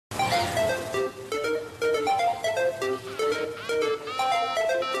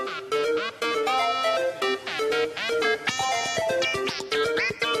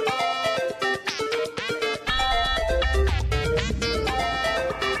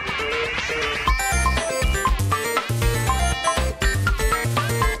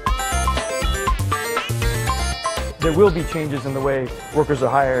There will be changes in the way workers are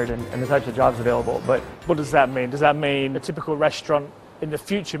hired and the types of jobs available, but what does that mean? Does that mean a typical restaurant in the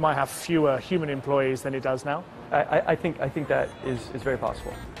future might have fewer human employees than it does now? I think that is very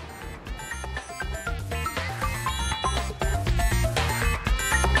possible.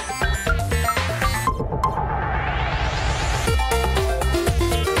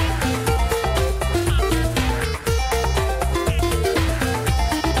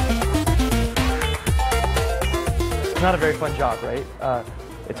 It's not a very fun job, right?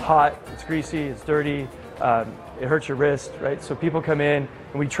 It's hot, it's greasy, it's dirty, it hurts your wrist, right? So people come in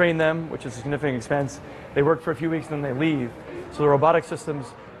and we train them, which is a significant expense. They work for a few weeks and then they leave. So the robotic systems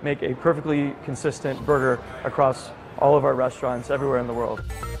make a perfectly consistent burger across all of our restaurants everywhere in the world.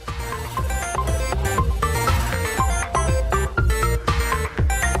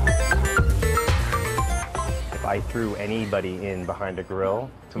 If I threw anybody in behind a grill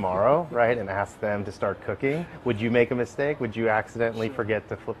tomorrow, right, and asked them to start cooking, would you make a mistake? Would you accidentally forget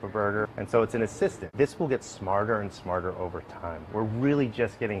to flip a burger? And so it's an assistant. This will get smarter and smarter over time. We're really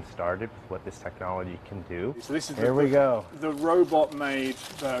just getting started with what this technology can do. So this is Here we go. The robot-made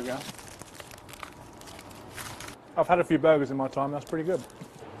burger. I've had a few burgers in my time, that's pretty good.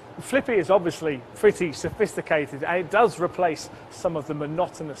 Flippy is obviously pretty sophisticated and it does replace some of the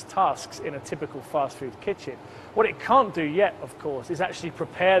monotonous tasks in a typical fast food kitchen. What it can't do yet, of course, is actually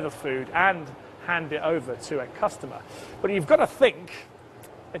prepare the food and hand it over to a customer. But you've got to think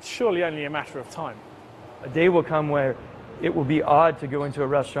it's surely only a matter of time. A day will come where it will be odd to go into a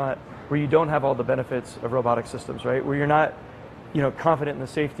restaurant where you don't have all the benefits of robotic systems, right? Where you're not, confident in the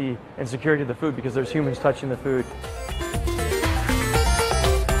safety and security of the food because there's humans touching the food.